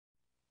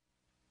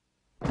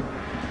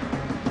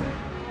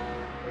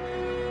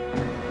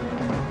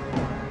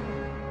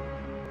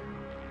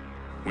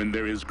When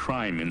there is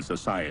crime in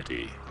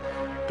society,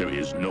 there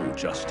is no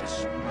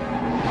justice.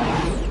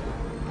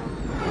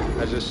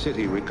 As a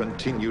city, we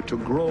continue to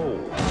grow.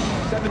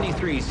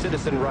 73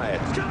 citizen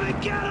riots. Come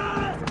and get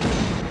us!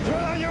 Throw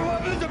down your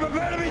weapons and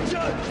prepare to be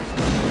judged!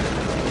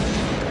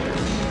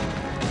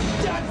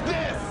 Judge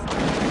this!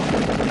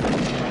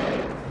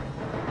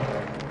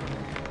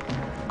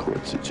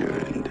 Court's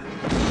adjourned.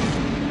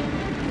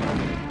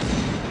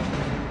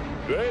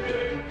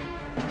 Dredd?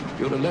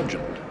 You're a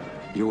legend.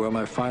 You were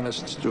my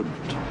finest student.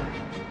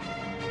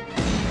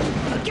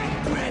 Get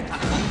Dredd!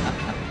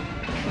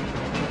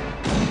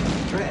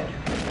 Dredd.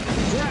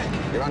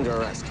 Dredd! You're under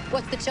arrest.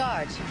 What's the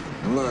charge?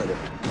 Murder.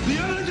 The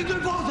evidence has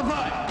been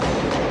falsified!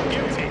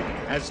 Guilty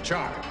as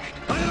charged.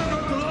 I am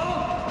not the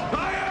law!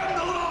 I am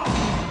the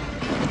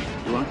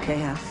law! You want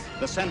chaos?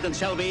 The sentence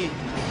shall be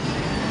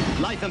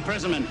life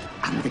imprisonment.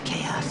 I'm the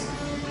chaos.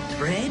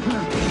 Dredd?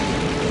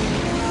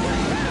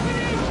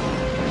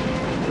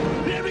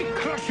 Let me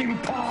crush him,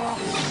 paw!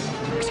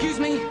 Excuse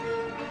me?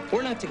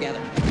 We're not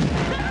together.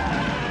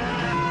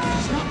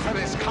 It's not for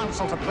this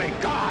council to play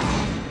God.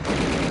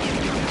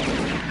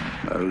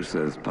 Who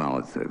says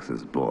politics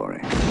is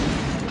boring?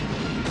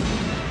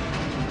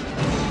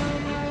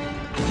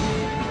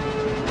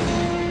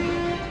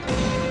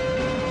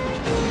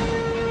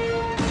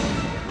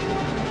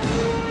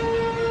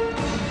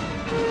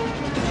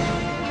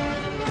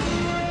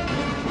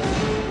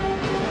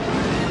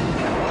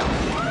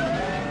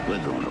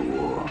 We're going to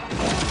war.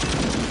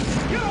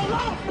 You're a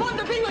lost one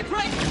to be with,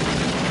 Dredd!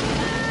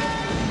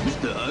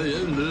 I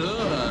am the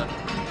law.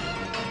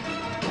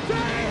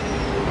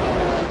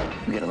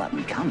 We got a lot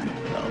in common.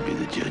 I'll be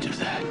the judge of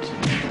that.